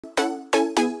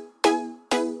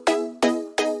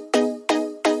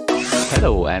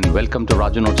Hello and welcome to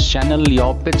Raju Notes channel,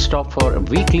 your pit stop for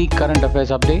weekly current affairs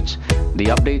updates. The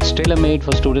updates tailor-made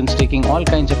for students taking all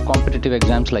kinds of competitive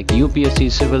exams like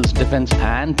UPSC, civils, defense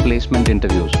and placement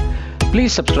interviews.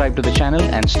 Please subscribe to the channel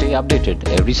and stay updated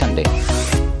every Sunday.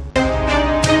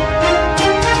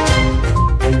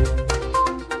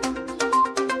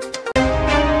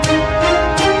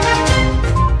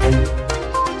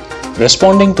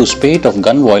 Responding to spate of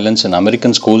gun violence in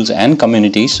American schools and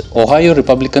communities, Ohio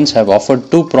Republicans have offered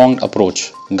two-pronged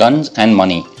approach: guns and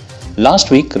money.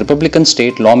 Last week, Republican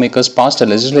state lawmakers passed a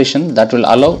legislation that will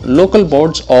allow local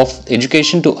boards of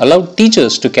education to allow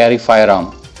teachers to carry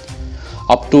firearm.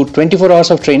 Up to 24 hours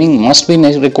of training must be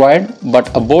required, but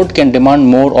a board can demand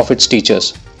more of its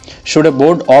teachers. Should a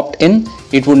board opt in,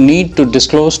 it would need to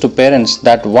disclose to parents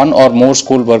that one or more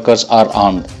school workers are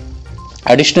armed.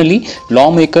 Additionally,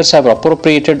 lawmakers have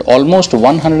appropriated almost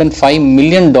 $105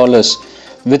 million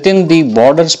within the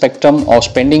broader spectrum of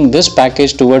spending this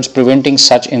package towards preventing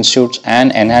such institutes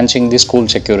and enhancing the school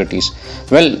securities.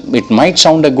 Well, it might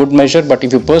sound a good measure, but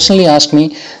if you personally ask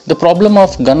me, the problem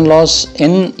of gun laws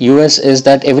in US is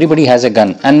that everybody has a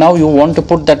gun, and now you want to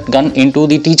put that gun into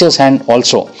the teacher's hand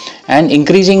also, and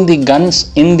increasing the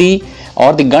guns in the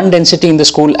gun density in the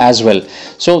school as well.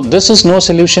 So this is no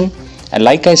solution. And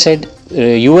like I said,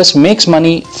 US makes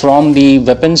money from the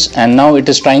weapons, and now it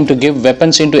is trying to give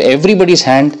weapons into everybody's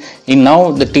hand, in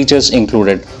now the teachers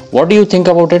included. What do you think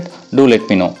about it? Do let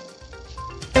me know.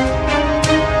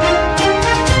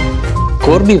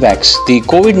 Corbevax, the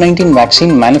COVID-19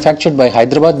 vaccine manufactured by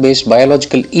Hyderabad-based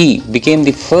Biological E, became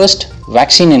the first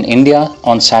vaccine in India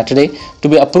on Saturday to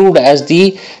be approved as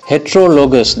the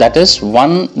heterologous, that is,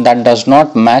 one that does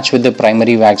not match with the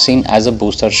primary vaccine as a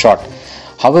booster shot.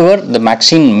 However, the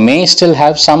vaccine may still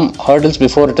have some hurdles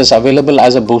before it is available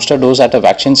as a booster dose at a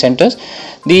vaccine centers.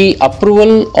 The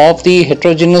approval of the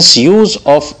heterogeneous use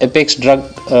of Apex drug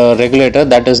regulator,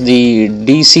 that is the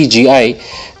DCGI,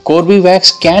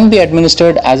 Corbevax can be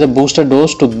administered as a booster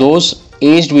dose to those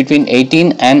aged between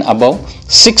 18 and above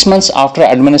 6 months after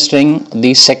administering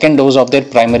the second dose of their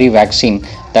primary vaccine,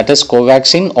 that is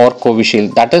Covaxin or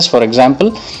Covishield. That is, for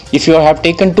example, if you have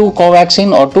taken 2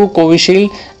 Covaxin or 2 Covishield,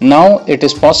 now it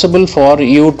is possible for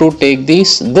you to take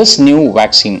this new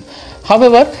vaccine.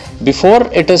 However,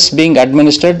 before it is being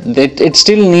administered, it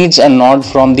still needs a nod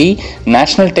from the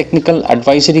National Technical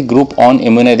Advisory Group on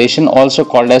Immunization, also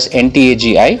called as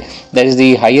NTAGI. That is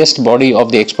the highest body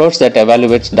of the experts that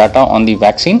evaluates data on the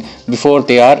vaccine before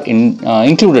they are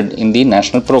included in the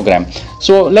national program.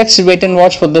 So let's wait and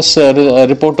watch for this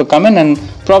report to come in, and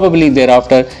probably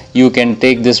thereafter you can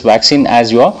take this vaccine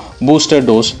as your booster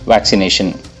dose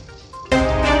vaccination.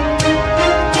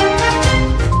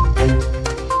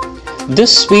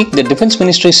 This week, the Defense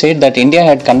Ministry said that India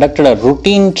had conducted a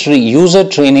routine user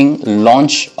training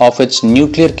launch of its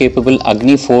nuclear-capable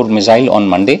Agni-4 missile on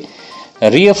Monday,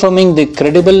 reaffirming the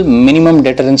credible minimum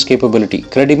deterrence capability.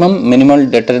 Credible minimal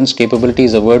deterrence capability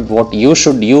is a word what you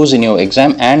should use in your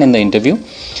exam and in the interview.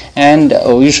 And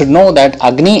you should know that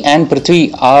Agni and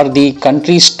Prithvi are the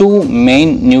country's 2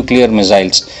 main nuclear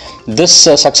missiles. This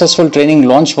successful training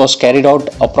launch was carried out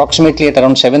approximately at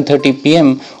around 7:30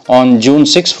 p.m. on June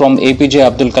 6 from APJ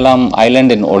Abdul Kalam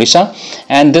Island in Odisha,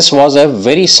 and this was a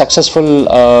very successful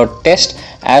test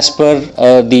as per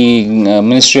the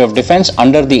Ministry of Defense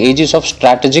under the aegis of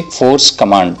Strategic Force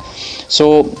Command.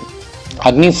 So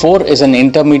Agni-4 is an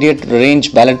intermediate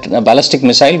range ballistic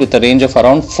missile with a range of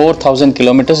around 4,000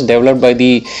 kilometers, developed by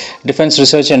the Defense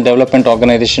Research and Development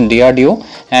Organization DRDO,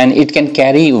 and it can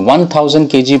carry 1,000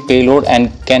 kg payload and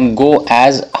can go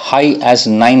as high as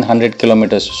 900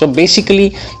 kilometers. So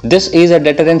basically this is a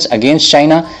deterrence against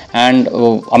China, and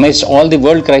amidst all the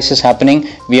world crisis happening,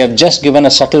 we have just given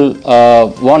a subtle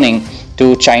warning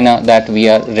to China that we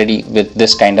are ready with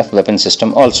this kind of weapon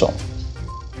system also.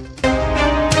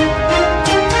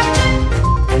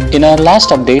 In our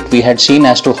last update, we had seen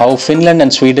as to how Finland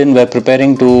and Sweden were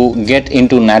preparing to get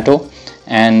into NATO,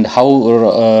 and how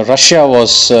Russia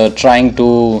was trying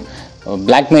to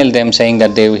blackmail them, saying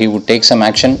that he would take some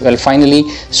action. Well, finally,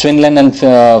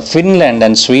 Finland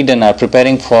and Sweden are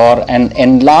preparing for an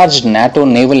enlarged NATO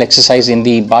naval exercise in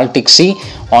the Baltic Sea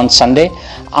on Sunday,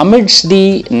 amidst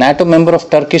the NATO member of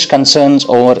Turkish concerns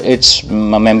over its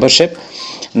membership.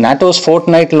 NATO's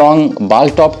fortnight-long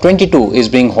Baltop 22 is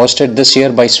being hosted this year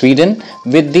by Sweden,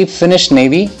 with the Finnish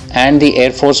Navy and the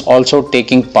Air Force also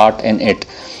taking part in it.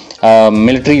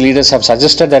 Military leaders have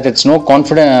suggested that it's no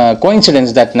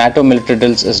coincidence that NATO military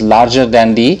drills is larger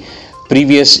than the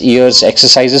previous year's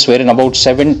exercises, wherein about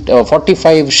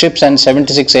 45 ships and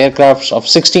 76 aircrafts of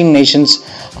 16 nations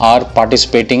are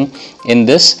participating in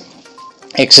this.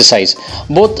 exercise.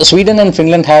 Both Sweden and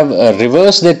Finland have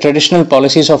reversed their traditional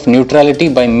policies of neutrality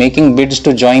by making bids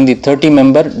to join the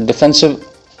 30-member defensive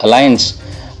alliance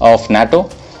of NATO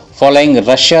following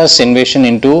Russia's invasion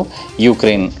into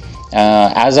Ukraine.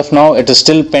 As of now, it is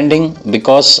still pending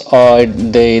because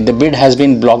the bid has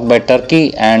been blocked by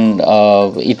Turkey, and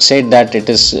it said that it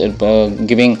is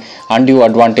giving undue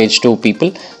advantage to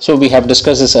people. So we have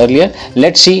discussed this earlier.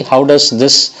 Let's see how does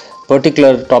this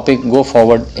particular topic go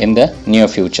forward in the near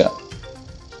future.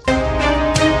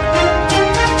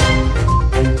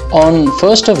 On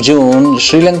 1st of June,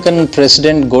 Sri Lankan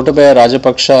President Gotabaya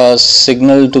Rajapaksa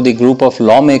signaled to the group of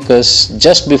lawmakers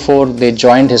just before they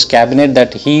joined his cabinet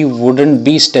that he wouldn't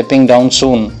be stepping down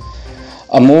soon,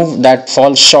 a move that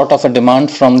falls short of a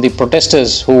demand from the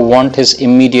protesters who want his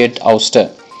immediate ouster.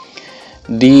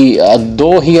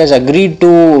 Though he has agreed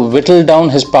to whittle down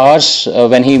his powers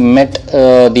when he met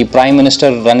the Prime Minister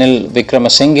Ranil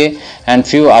Wickremesinghe and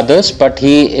few others, but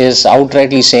he is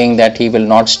outrightly saying that he will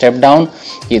not step down.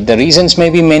 The reasons may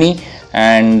be many,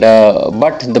 and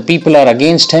but the people are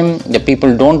against him. The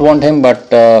people don't want him, but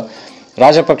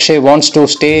Rajapaksa wants to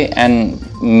stay and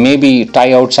maybe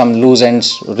tie out some loose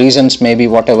ends. Reasons maybe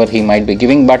whatever he might be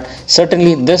giving, but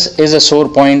certainly this is a sore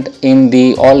point in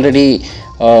the already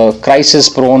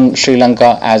crisis-prone Sri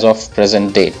Lanka as of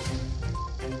present date.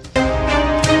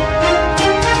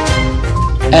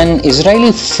 An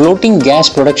Israeli floating gas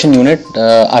production unit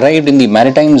arrived in the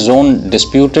maritime zone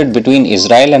disputed between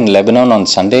Israel and Lebanon on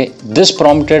Sunday. This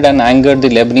prompted and angered the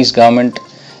Lebanese government,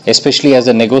 especially as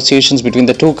the negotiations between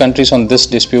the two countries on this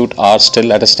dispute are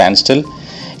still at a standstill.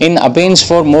 In abeyance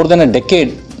for more than a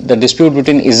decade, the dispute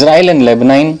between Israel and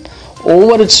Lebanon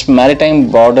over its maritime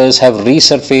borders have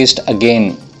resurfaced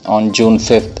again on June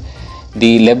 5th.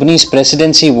 The Lebanese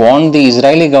presidency warned the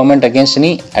Israeli government against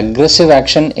any aggressive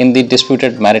action in the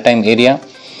disputed maritime area,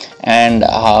 and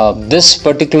this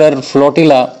particular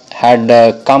flotilla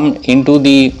had come into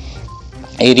the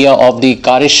area of the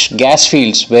Karish gas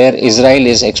fields where Israel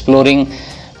is exploring,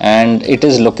 and it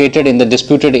is located in the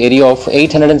disputed area of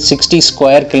 860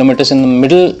 square kilometers in the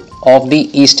middle of the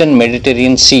eastern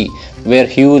Mediterranean Sea, where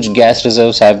huge gas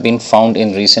reserves have been found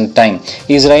in recent time.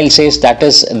 Israel says that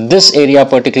is this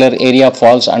particular area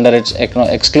falls under its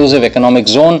exclusive economic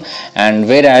zone, and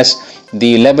whereas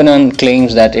the Lebanon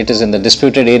claims that it is in the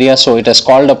disputed area, so it has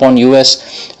called upon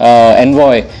US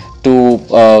envoy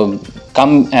to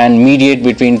come and mediate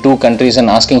between two countries and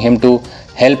asking him to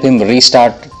help him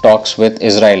restart talks with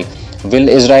Israel. Will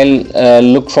Israel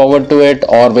look forward to it,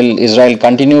 or will Israel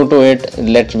continue to it?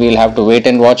 We'll have to wait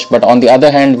and watch. But on the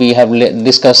other hand, we have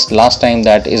discussed last time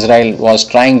that Israel was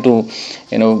trying to,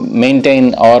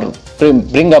 maintain or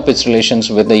bring up its relations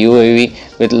with the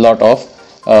UAE with a lot of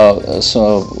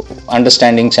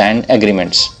understandings and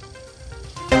agreements.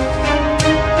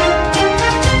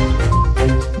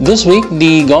 This week,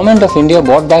 the Government of India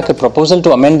brought back a proposal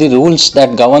to amend the rules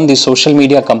that govern the social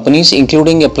media companies,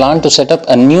 including a plan to set up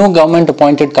a new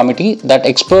government-appointed committee that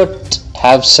experts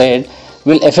have said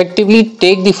will effectively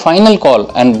take the final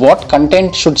call on what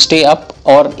content should stay up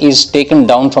or is taken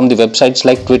down from the websites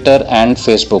like Twitter and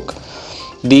Facebook.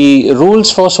 The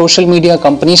rules for social media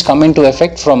companies come into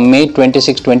effect from May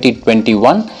 26,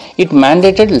 2021. It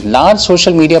mandated large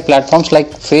social media platforms like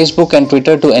Facebook and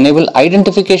Twitter to enable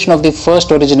identification of the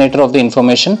first originator of the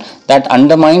information that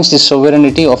undermines the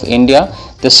sovereignty of India,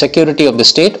 the security of the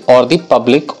state, or the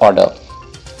public order.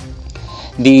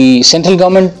 The central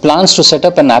government plans to set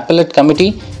up an appellate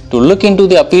committee to look into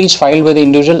the appeals filed by the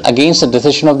individual against the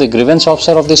decision of the grievance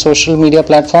officer of the social media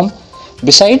platform.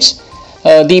 Besides,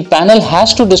 the panel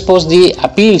has to dispose the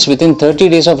appeals within 30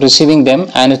 days of receiving them,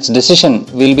 and its decision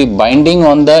will be binding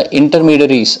on the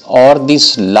intermediaries or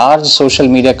these large social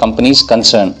media companies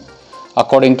concerned,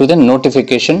 according to the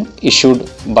notification issued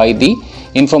by the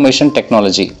Information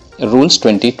Technology Rules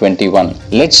 2021.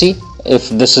 Let's see if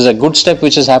this is a good step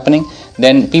which is happening.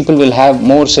 Then people will have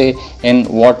more say in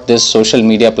what these social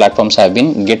media platforms have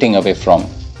been getting away from.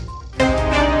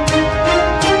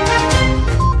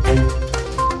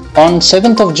 On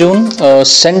 7th of June,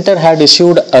 Centre had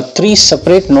issued a 3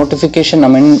 separate notification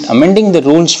amending the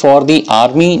rules for the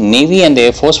Army, Navy and the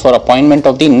Air Force for appointment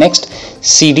of the next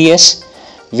CDS.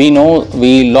 We know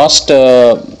we lost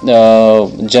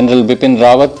General Bipin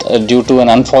Rawat due to an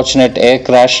unfortunate air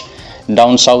crash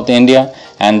down South India,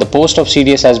 and the post of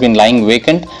CDS has been lying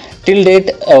vacant. Till date,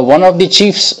 one of the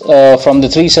chiefs from the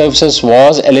 3 services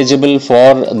was eligible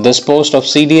for this post of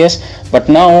CDS, but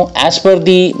now, as per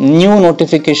the new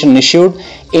notification issued,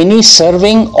 any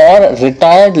serving or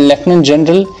retired Lieutenant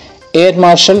General, Air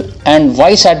Marshal and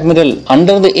Vice Admiral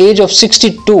under the age of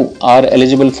 62 are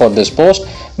eligible for this post.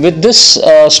 with this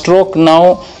stroke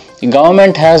now, the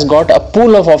government has got a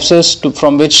pool of officers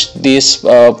from which this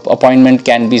appointment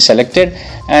can be selected,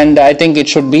 and I think it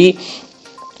should be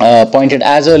appointed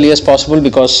as early as possible,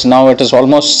 because now it is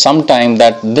almost some time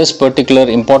that this particular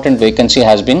important vacancy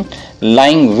has been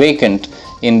lying vacant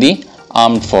in the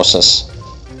armed forces.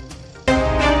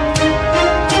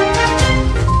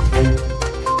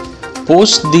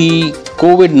 Post the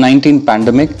COVID-19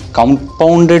 pandemic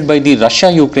compounded by the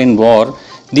Russia-Ukraine war,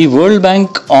 the World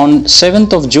Bank on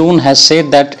 7th of June has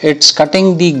said that it's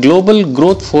cutting the global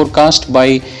growth forecast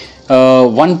by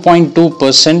 1.2%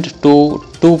 to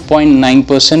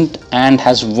 2.9% and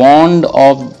has warned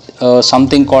of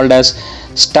something called as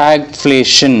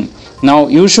stagflation. Now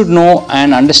you should know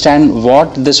and understand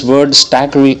what this word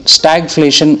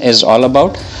stagflation is all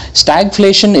about.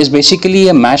 Stagflation is basically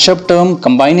a mashup term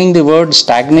combining the word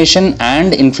stagnation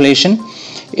and inflation.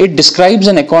 It describes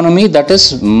an economy that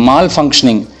is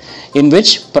malfunctioning, in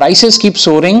which prices keep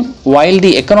soaring while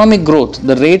the economic growth,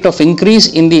 the rate of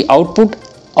increase in the output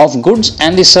of goods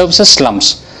and the services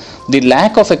slumps. The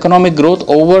lack of economic growth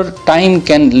over time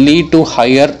can lead to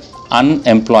higher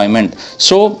unemployment.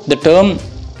 So the term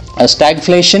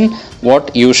stagflation,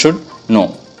 what you should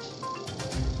know.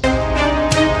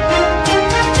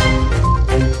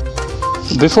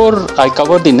 Before I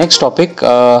cover the next topic,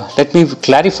 let me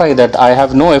clarify that I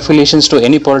have no affiliations to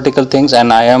any political things,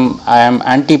 and I am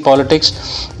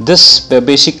anti-politics. This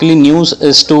basically news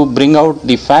is to bring out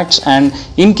the facts, and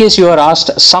in case you are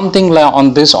asked something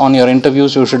on this on your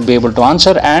interviews, you should be able to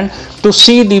answer and to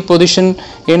see the position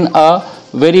in a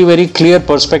very clear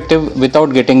perspective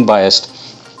without getting biased.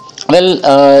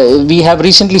 Well, we have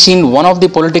recently seen one of the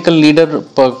political leader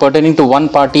pertaining to one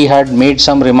party had made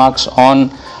some remarks on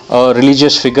a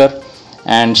religious figure,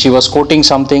 and she was quoting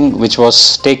something which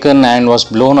was taken and was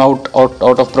blown out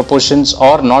of proportions,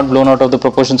 or not blown out of the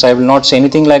proportions. I will not say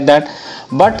anything like that,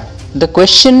 but the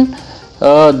question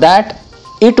that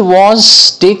it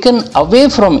was taken away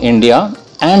from India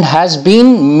and has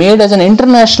been made as an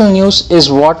international news is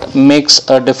what makes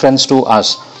a difference to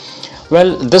us.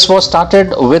 Well, this was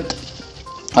started with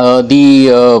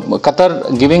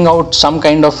Qatar giving out some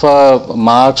kind of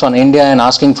marks on India and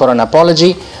asking for an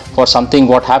apology for something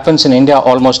what happens in India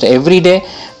almost every day.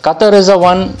 Qatar is the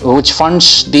one which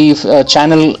funds the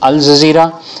channel Al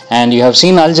Jazeera, and you have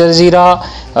seen Al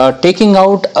Jazeera taking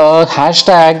out a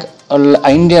hashtag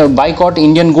India boycott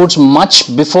Indian goods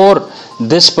much before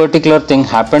this particular thing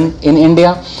happened in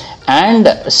India. And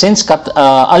since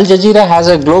Al Jazeera has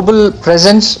a global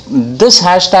presence, this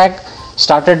hashtag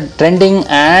started trending,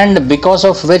 and because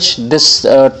of which this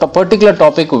particular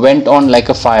topic went on like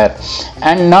a fire.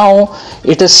 And now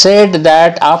it is said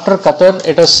that after Qatar,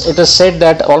 it is said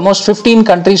that almost 15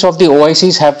 countries of the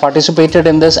OICs have participated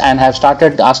in this and have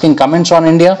started asking comments on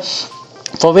India,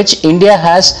 for which India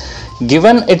has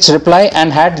given its reply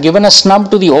and had given a snub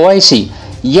to the OIC.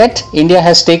 Yet India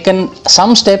has taken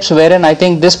some steps wherein I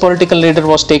think this political leader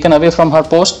was taken away from her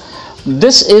post.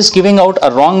 This is giving out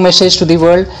a wrong message to the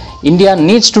world. India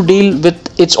needs to deal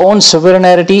with its own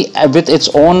sovereignty, with its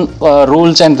own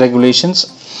rules and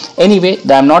regulations. Anyway,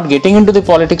 I am not getting into the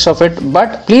politics of it,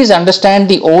 but please understand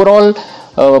the overall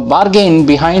bargain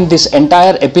behind this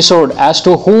entire episode as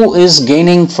to who is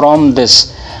gaining from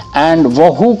this and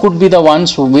who could be the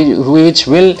ones which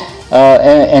will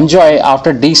enjoy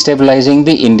after destabilizing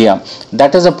the India.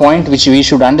 That is a point which we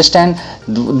should understand.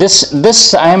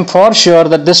 This I am for sure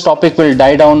that this topic will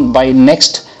die down by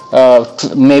next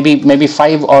maybe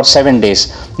 5 or 7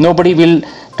 days. Nobody will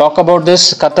talk about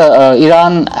this.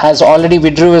 Iran has already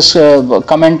withdrew his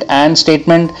comment and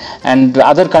statement, and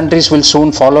other countries will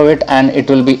soon follow it, and it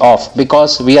will be off,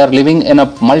 because we are living in a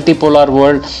multipolar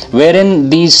world wherein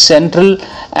these Central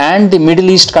and the Middle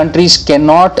East countries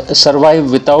cannot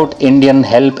survive without Indian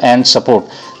help and support.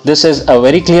 This is a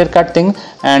very clear-cut thing,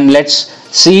 and let's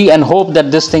see and hope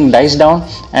that this thing dies down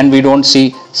and we don't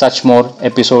see such more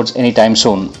episodes anytime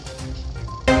soon.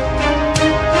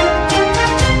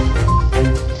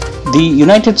 The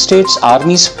United States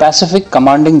Army's Pacific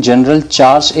Commanding General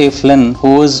Charles A. Flynn,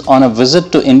 who is on a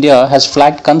visit to India, has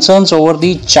flagged concerns over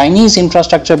the Chinese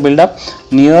infrastructure buildup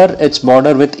near its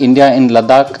border with India in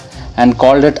Ladakh and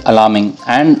called it alarming,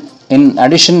 and in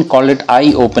addition called it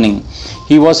eye-opening.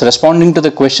 He was responding to the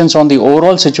questions on the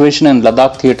overall situation in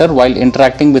Ladakh theatre while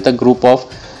interacting with a group of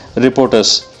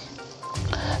reporters.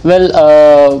 Well,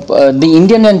 the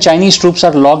Indian and Chinese troops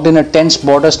are locked in a tense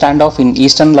border standoff in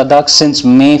eastern Ladakh since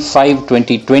May 5,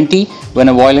 2020, when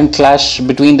a violent clash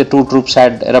between the two troops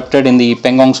had erupted in the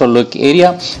Pengong Lake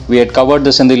area. We had covered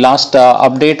this in the last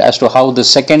update as to how the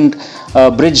second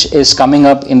bridge is coming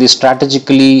up in the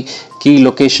strategically key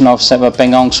location of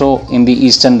Pangong So in the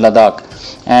eastern Ladakh.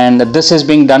 And this is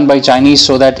being done by Chinese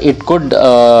so that it could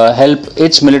help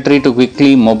its military to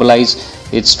quickly mobilize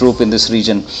its troop in this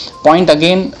region. Point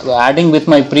again, adding with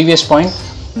my previous point,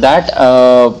 that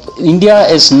India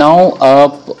is now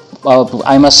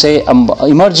I must say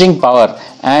emerging power,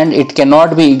 and it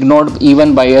cannot be ignored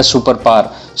even by a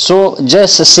superpower. So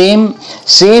just the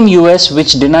same US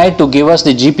which denied to give us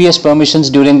the GPS permissions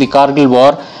during the Kargil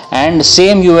war, and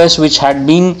same US which had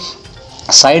been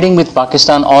siding with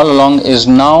Pakistan all along, is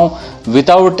now,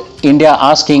 without India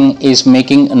asking, is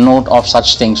making note of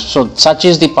such things. So such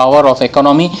is the power of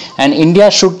economy, and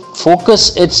India should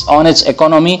focus on its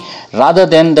economy rather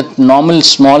than the normal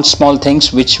small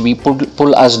things which we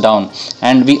pull us down.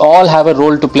 And we all have a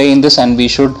role to play in this, and we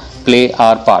should play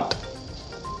our part.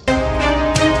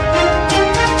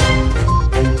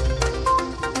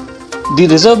 The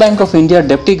Reserve Bank of India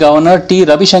Deputy Governor T.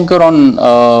 Ravi Shankar on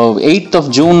 8th of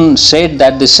June said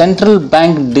that the Central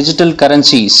Bank Digital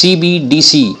Currency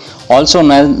 (CBDC), also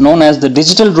known as the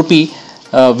Digital Rupee,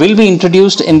 will be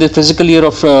introduced in the fiscal year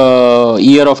of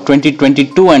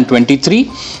 2022 and 23.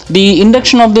 The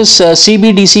induction of this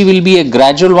CBDC will be a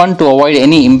gradual one to avoid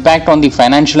any impact on the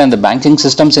financial and the banking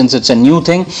system, since it's a new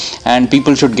thing and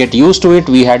people should get used to it.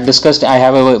 We had discussed, I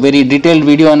have a very detailed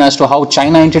video on as to how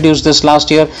China introduced this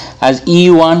last year as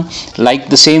EU1. Like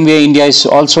the same way, India is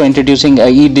also introducing a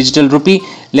e-digital rupee.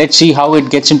 Let's see how it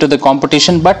gets into the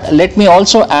competition. But let me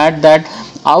also add that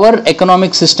our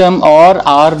economic system, or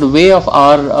our way of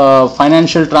our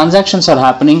financial transactions are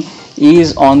happening,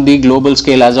 is on the global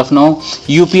scale as of now.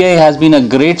 UPI has been a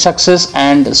great success,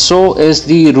 and so is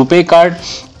the RuPay card.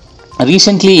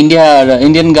 Recently,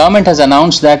 Indian government has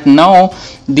announced that now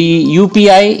the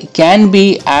UPI can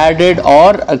be added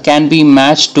or can be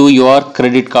matched to your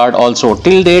credit card also.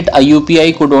 Till date, a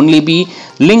UPI could only be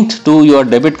linked to your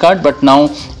debit card, but now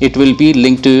it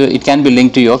can be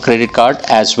linked to your credit card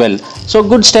as well. So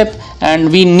good step,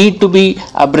 and we need to be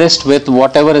abreast with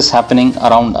whatever is happening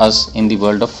around us in the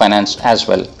world of finance as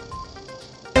well.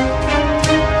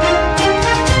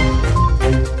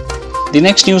 The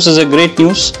next news is a great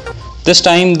news. This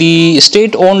time, the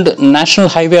state-owned National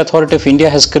Highway Authority of India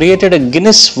has created a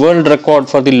Guinness World Record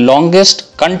for the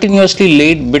longest continuously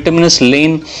laid bituminous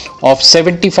lane of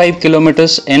 75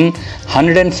 kilometers in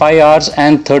 105 hours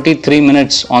and 33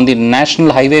 minutes on the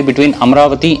national highway between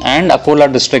Amravati and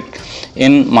Akola district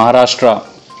in Maharashtra.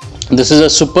 This is a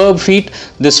superb feat.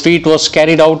 This feat was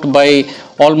carried out by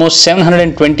almost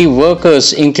 720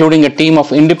 workers, including a team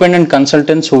of independent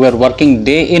consultants who were working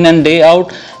day in and day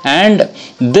out. And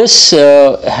this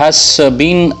has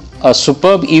been a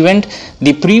superb event.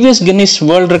 The previous Guinness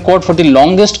World Record for the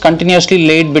longest continuously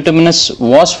laid bituminous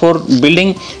was for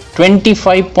building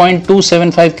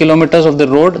 25.275 kilometers of the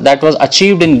road that was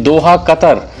achieved in Doha,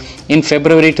 Qatar in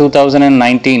February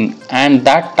 2019, and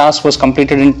that task was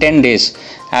completed in 10 days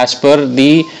as per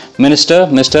the Minister,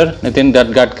 Mr. Nitin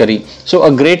Gadkari. So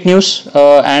a great news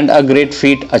and a great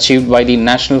feat achieved by the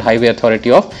National Highway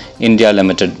Authority of India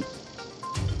Limited.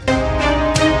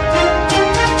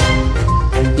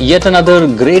 Yet another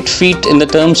great feat in the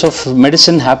terms of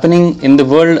medicine happening in the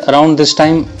world around this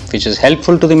time, which is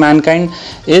helpful to the mankind,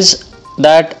 is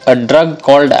that a drug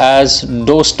called as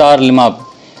dostarlimab.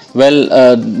 Well,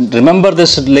 remember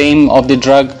this name of the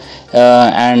drug,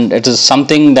 and it is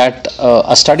something that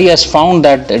a study has found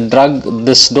that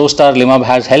this dostarlimab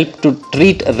has helped to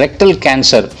treat rectal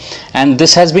cancer, and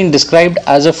this has been described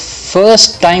as a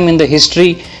first time in the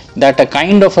history that a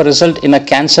kind of a result in a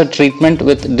cancer treatment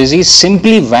with disease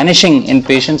simply vanishing in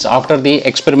patients after the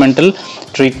experimental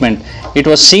treatment. It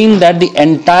was seen that the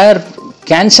entire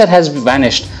cancer has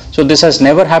vanished. So this has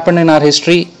never happened in our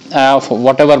history of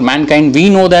whatever mankind. We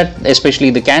know that, especially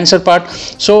the cancer part.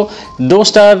 So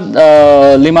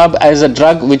dostarlimab as a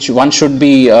drug which one should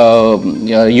be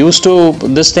used to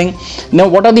this thing. Now,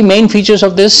 what are the main features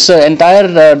of this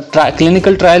entire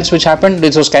clinical trials which happened?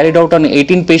 This was carried out on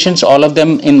 18 patients, all of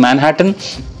them in Manhattan.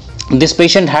 This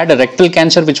patient had a rectal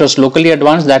cancer which was locally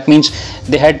advanced. That means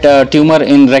they had tumor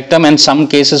in rectum and some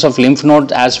cases of lymph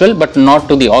node as well, but not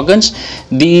to the organs.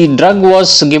 The drug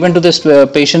was given to this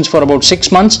patients for about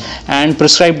 6 months and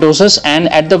prescribed doses, and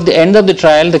at the end of the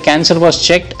trial the cancer was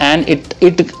checked, and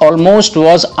it almost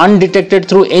was undetected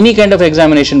through any kind of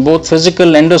examination, both physical,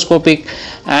 endoscopic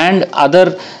and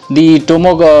other, the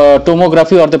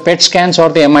tomography or the PET scans or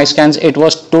the MI scans. It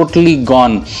was totally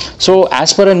gone. So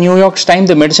as per a New York Times,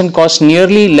 the medicine costs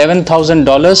nearly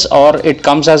 $11,000, or it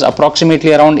comes as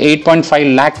approximately around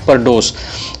 8.5 lakh per dose.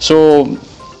 So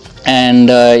And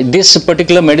this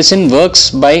particular medicine works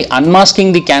by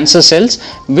unmasking the cancer cells,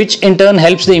 which in turn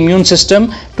helps the immune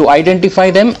system to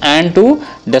identify them and to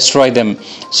destroy them.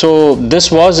 So this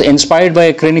was inspired by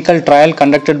a clinical trial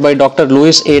conducted by Dr.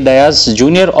 Louis A. Diaz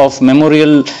Jr. of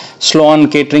Memorial Sloan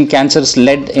Kettering Cancers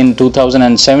led in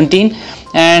 2017.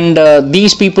 And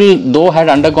these people though had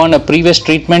undergone a previous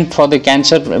treatment for the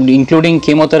cancer, including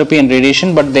chemotherapy and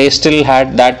radiation, but they still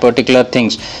had that particular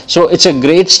things. So it's a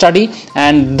great study,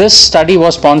 and this study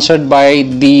was sponsored by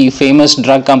the famous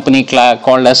drug company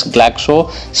called as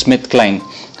GlaxoSmithKline.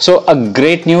 So a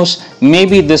great news.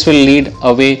 Maybe this will lead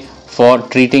a way for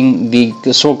treating the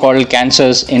so-called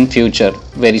cancers in future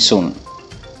very soon.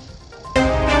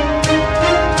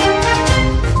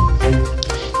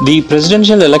 The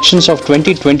presidential elections of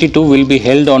 2022 will be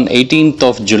held on 18th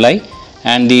of July,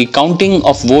 and the counting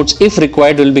of votes, if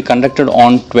required, will be conducted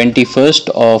on 21st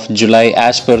of July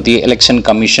as per the Election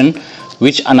Commission,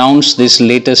 which announced these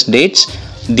latest dates.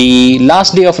 The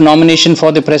last day of nomination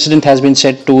for the president has been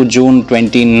set to June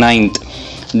 29th.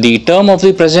 The term of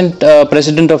the President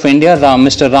of India,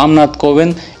 Mr. Ramnath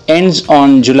Kovind, ends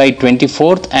on July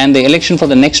 24th, and the election for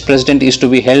the next president is to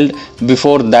be held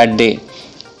before that day.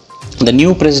 The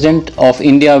new President of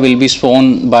India will be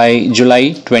sworn by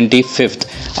July 25th.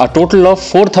 A total of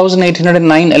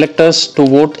 4,809 electors to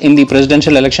vote in the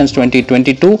presidential elections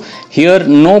 2022. Here,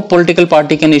 no political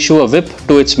party can issue a whip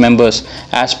to its members,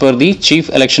 as per the Chief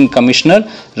Election Commissioner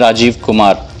Rajiv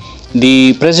Kumar.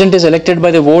 The President is elected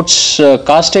by the votes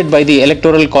casted by the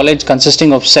Electoral College,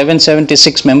 consisting of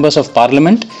 776 members of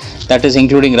Parliament, that is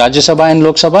including Rajya Sabha and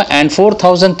Lok Sabha, and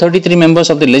 4,033 members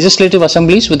of the Legislative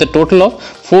Assemblies, with a total of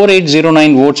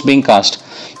 4,809 votes being cast.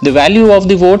 The value of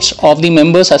the votes of the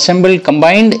members assembled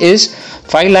combined is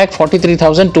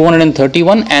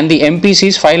 5,43,231, and the MPs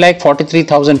is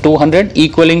 5,43,200,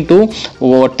 equaling to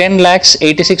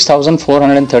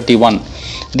 10,86,431.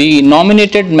 The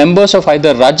nominated members of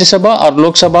either Rajya Sabha or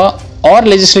Lok Sabha or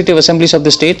Legislative Assemblies of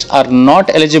the states are not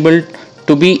eligible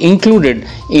to be included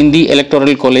in the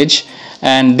Electoral College,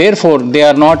 and therefore they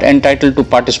are not entitled to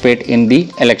participate in the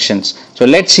elections. So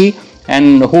let's see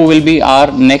and who will be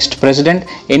our next president.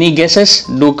 Any guesses?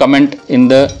 Do comment in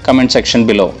the comment section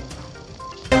below.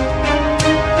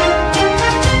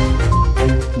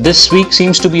 This week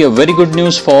seems to be a very good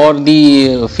news for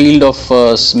the field of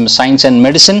science and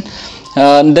medicine.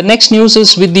 The next news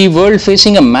is, with the world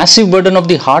facing a massive burden of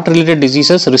the heart-related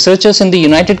diseases, researchers in the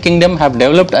United Kingdom have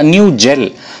developed a new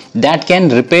gel that can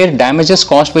repair damages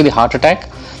caused by the heart attack.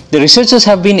 The researchers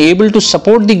have been able to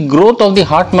support the growth of the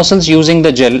heart muscles using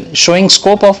the gel, showing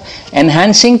scope of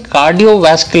enhancing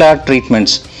cardiovascular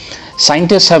treatments.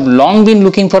 Scientists have long been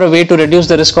looking for a way to reduce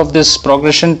the risk of this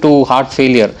progression to heart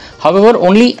failure. However,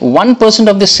 only 1%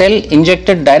 of the cell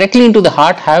injected directly into the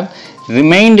heart have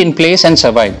remained in place and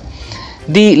survived.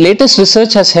 The latest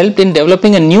research has helped in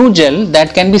developing a new gel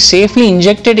that can be safely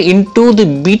injected into the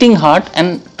beating heart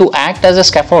and to act as a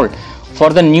scaffold for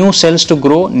the new cells to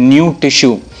grow new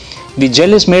tissue. The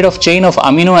gel is made of chain of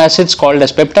amino acids called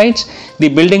as peptides, the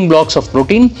building blocks of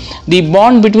protein. The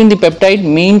bond between the peptide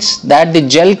means that the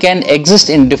gel can exist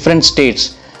in different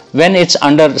states. When it's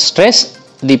under stress,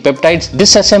 the peptides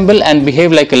disassemble and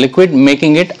behave like a liquid,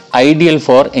 making it ideal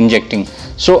for injecting.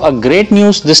 So a great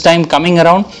news this time coming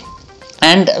around,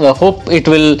 and I hope it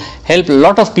will help a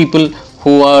lot of people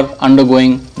who are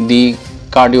undergoing the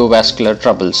cardiovascular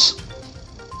troubles.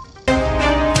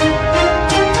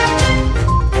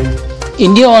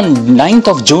 India on 9th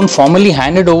of June formally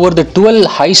handed over the 12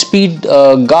 high-speed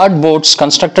guard boats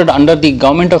constructed under the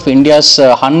Government of India's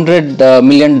 $100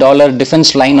 million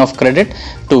defense line of credit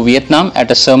to Vietnam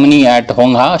at a ceremony at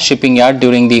Hong Ha shipping yard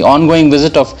during the ongoing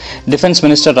visit of Defense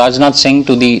Minister Rajnath Singh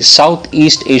to the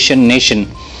Southeast Asian nation.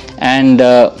 And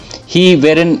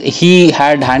he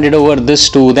had handed over this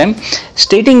to them,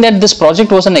 stating that this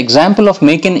project was an example of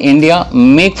Make in India,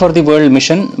 Make for the World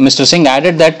mission. Mr. Singh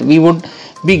added that we would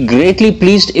be greatly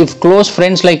pleased if close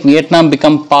friends like Vietnam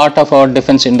become part of our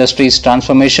defense industry's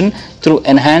transformation through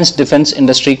enhanced defense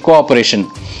industry cooperation.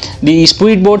 The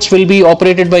speedboats will be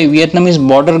operated by Vietnamese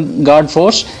Border Guard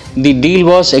Force. The deal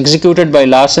was executed by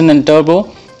Larsen and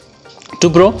Toubro,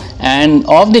 and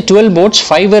of the 12 boats,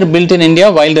 5 were built in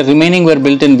India, while the remaining were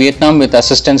built in Vietnam with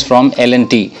assistance from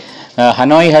L&T.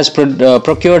 Hanoi has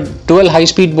procured 12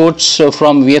 high-speed boats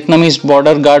from Vietnamese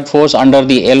Border Guard Force under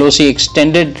the LOC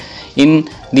extended in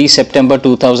the September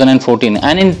 2014,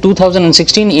 and in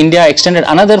 2016 India extended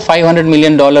another $500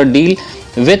 million deal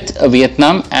with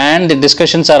Vietnam, and the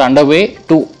discussions are underway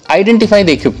to identify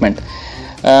the equipment.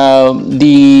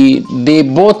 they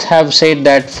both have said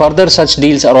that further such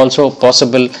deals are also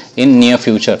possible in near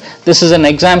future. This is an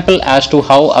example as to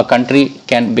how a country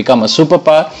can become a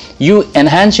superpower. You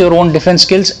enhance your own defense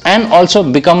skills and also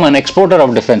become an exporter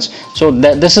of defense. So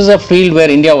this is a field where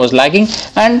India was lagging,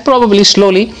 and probably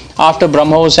slowly after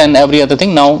BrahMos and every other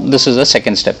thing, now this is a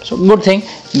second step. So good thing,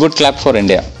 good clap for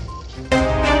India.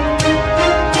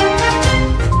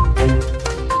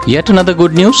 Yet another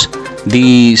good news.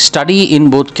 The study in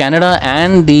both Canada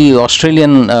and the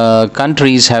Australian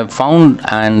countries have found,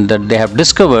 and they have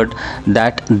discovered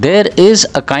that there is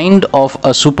a kind of a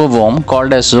superworm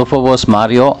called as Zophophos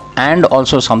mario, and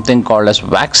also something called as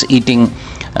wax eating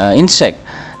insect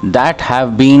that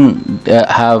have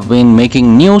been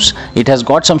making news. It has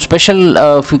got some special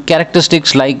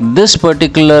characteristics, like this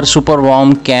particular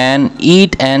superworm can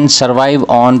eat and survive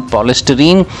on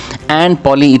polystyrene and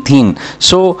polyethylene.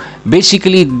 So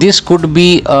basically this could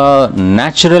be a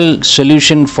natural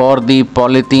solution for the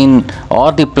polythene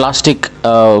or the plastic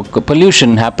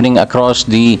pollution happening across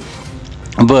the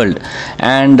world.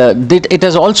 And it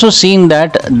has also seen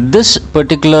that this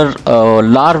particular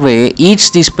larvae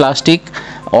eats this plastic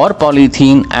or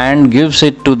polythene and gives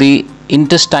it to the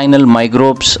intestinal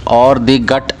microbes or the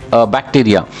gut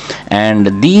bacteria.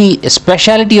 And the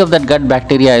speciality of that gut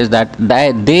bacteria is that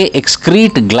they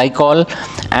excrete glycol,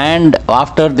 and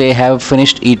after they have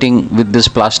finished eating with this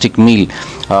plastic meal.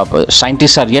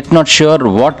 Scientists are yet not sure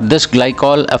what this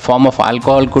glycol, a form of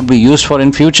alcohol, could be used for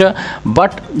in future,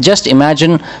 but just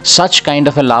imagine such kind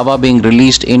of a lava being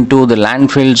released into the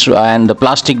landfills and the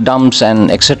plastic dumps and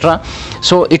etc.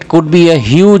 So it could be a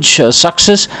huge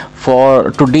success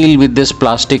to deal with this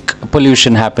plastic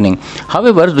pollution happening.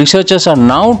 However, researchers are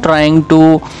now trying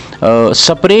to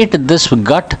separate this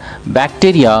gut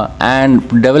bacteria and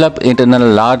develop it in a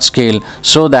large scale,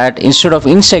 so that instead of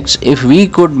insects, if we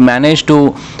could manage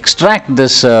to extract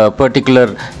this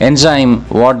particular enzyme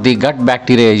what the gut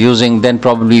bacteria is using, then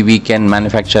probably we can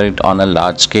manufacture it on a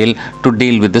large scale to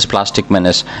deal with this plastic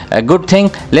menace. A good thing.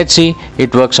 Let's see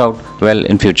it works out well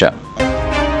in future.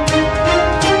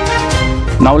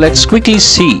 Now let's quickly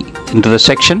see into the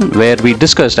section where we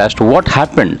discussed as to what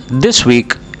happened this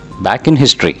week back in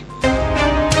history.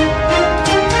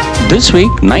 This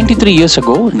week, 93 years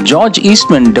ago, George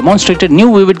Eastman demonstrated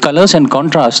new vivid colors and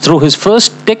contrasts through his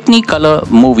first Technicolor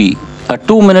movie, a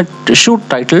 2-minute shoot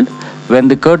titled When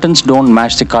the Curtains Don't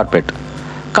Match the Carpet.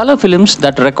 Color films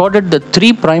that recorded the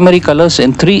 3 primary colors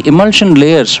in 3 emulsion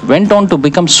layers went on to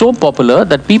become so popular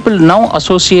that people now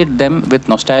associate them with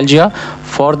nostalgia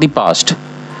for the past.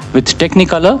 With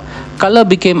Technicolor, color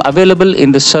became available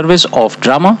in the service of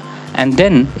drama, and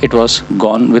then it was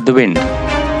gone with the wind.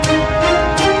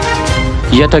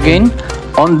 Yet again,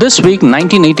 on this week,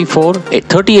 1984,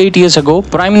 38 years ago,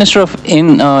 Prime Minister of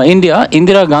India,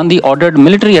 Indira Gandhi, ordered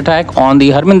military attack on the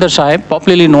Harmandir Sahib,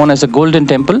 popularly known as the Golden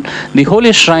Temple, the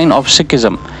holiest shrine of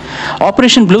Sikhism.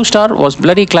 Operation Blue Star was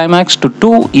bloody climax to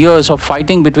 2 years of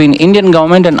fighting between Indian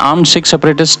government and armed Sikh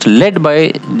separatists led by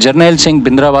Jarnail Singh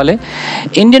Bhindranwale.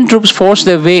 Indian troops forced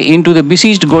their way into the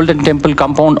besieged Golden Temple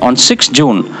compound on 6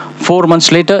 June. 4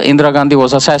 months later, Indira Gandhi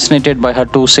was assassinated by her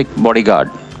 2 Sikh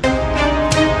bodyguards.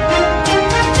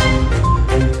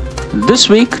 This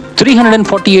week,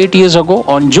 348 years ago,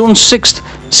 on June 6,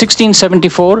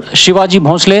 1674, Shivaji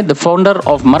Bhonsle, the founder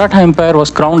of Maratha Empire, was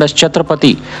crowned as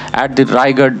Chhatrapati at the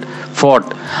Raigad fort.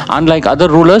 Unlike other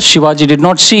rulers, Shivaji did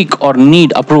not seek or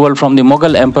need approval from the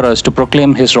Mughal emperors to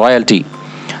proclaim his royalty.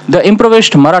 The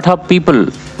impoverished Maratha people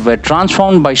were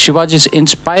transformed by Shivaji's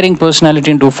inspiring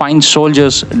personality into fine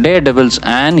soldiers, daredevils,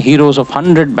 and heroes of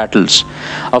 100 battles.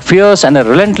 A fierce and a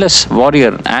relentless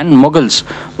warrior and Mughals'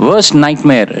 worst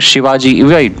nightmare, Shivaji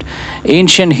evaded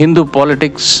ancient Hindu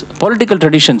political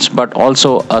traditions, but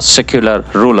also a secular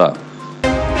ruler.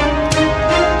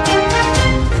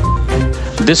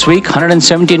 This week,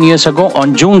 117 years ago,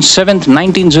 on June 7,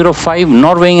 1905,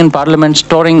 Norwegian Parliament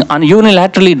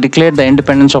unilaterally declared the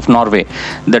independence of Norway.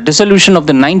 The dissolution of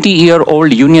the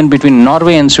 90-year-old union between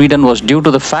Norway and Sweden was due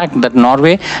to the fact that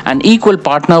Norway, an equal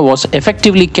partner, was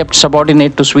effectively kept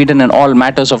subordinate to Sweden in all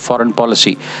matters of foreign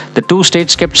policy. The 2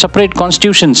 states kept separate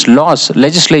constitutions, laws,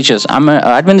 legislatures,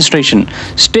 administration,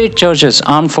 state churches,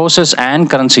 armed forces, and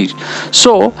currencies.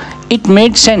 So, it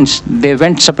made sense they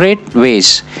went separate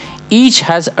ways. Each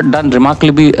has done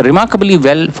remarkably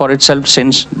well for itself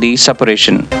since the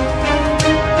separation.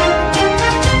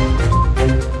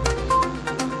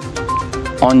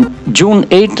 On June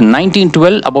 8,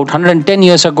 1912, about 110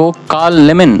 years ago, Carl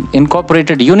Lehmann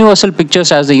incorporated Universal Pictures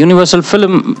as the Universal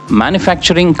Film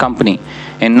Manufacturing Company.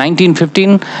 In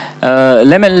 1915,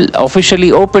 Lehmann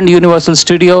officially opened Universal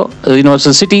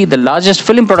City, the largest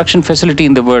film production facility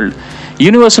in the world.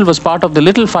 Universal was part of the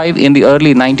Little Five in the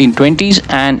early 1920s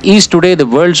and is today the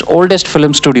world's oldest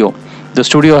film studio. The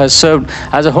studio has served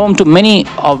as a home to many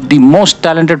of the most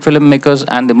talented filmmakers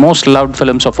and the most loved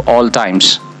films of all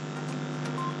times.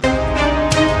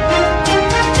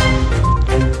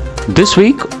 This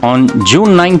week, on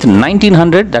June 9th,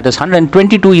 1900, that is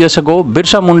 122 years ago,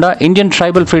 Birsa Munda, Indian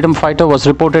tribal freedom fighter, was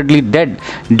reportedly dead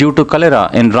due to cholera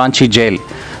in Ranchi jail.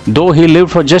 Though he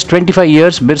lived for just 25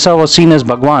 years, Birsa was seen as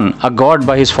Bhagwan, a god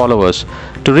by his followers.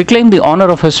 To reclaim the honor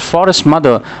of his forest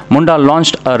mother, Munda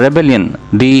launched a rebellion,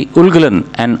 the Ulgulan,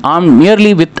 and armed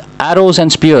merely with arrows and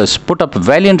spears, put up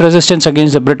valiant resistance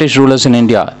against the British rulers in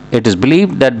India. It is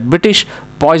believed that British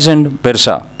poisoned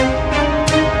Birsa.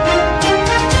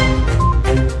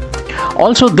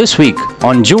 Also this week,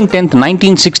 on June 10th,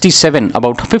 1967,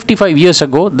 about 55 years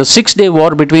ago, the Six-Day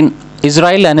War between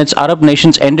Israel and its Arab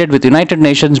nations ended with United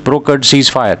Nations brokered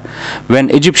ceasefire. When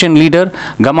Egyptian leader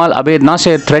Gamal Abdel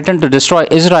Nasser threatened to destroy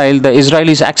Israel, the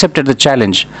Israelis accepted the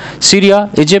challenge. Syria,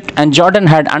 Egypt and Jordan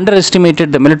had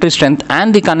underestimated the military strength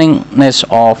and the cunningness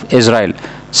of Israel.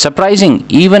 Surprising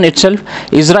even itself,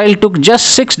 Israel took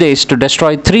just 6 days to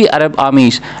destroy 3 Arab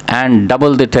armies and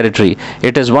double the territory.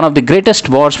 It is one of the greatest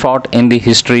wars fought in the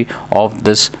history of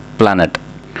this planet.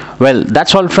 Well,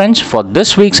 that's all friends for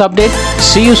this week's update.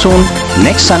 See you soon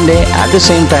next Sunday at the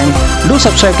same time. Do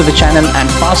subscribe to the channel and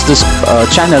pass this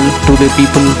channel to the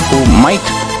people who might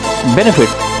benefit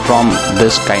from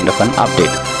this kind of an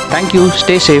update. Thank you.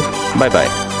 Stay safe.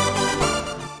 Bye-bye.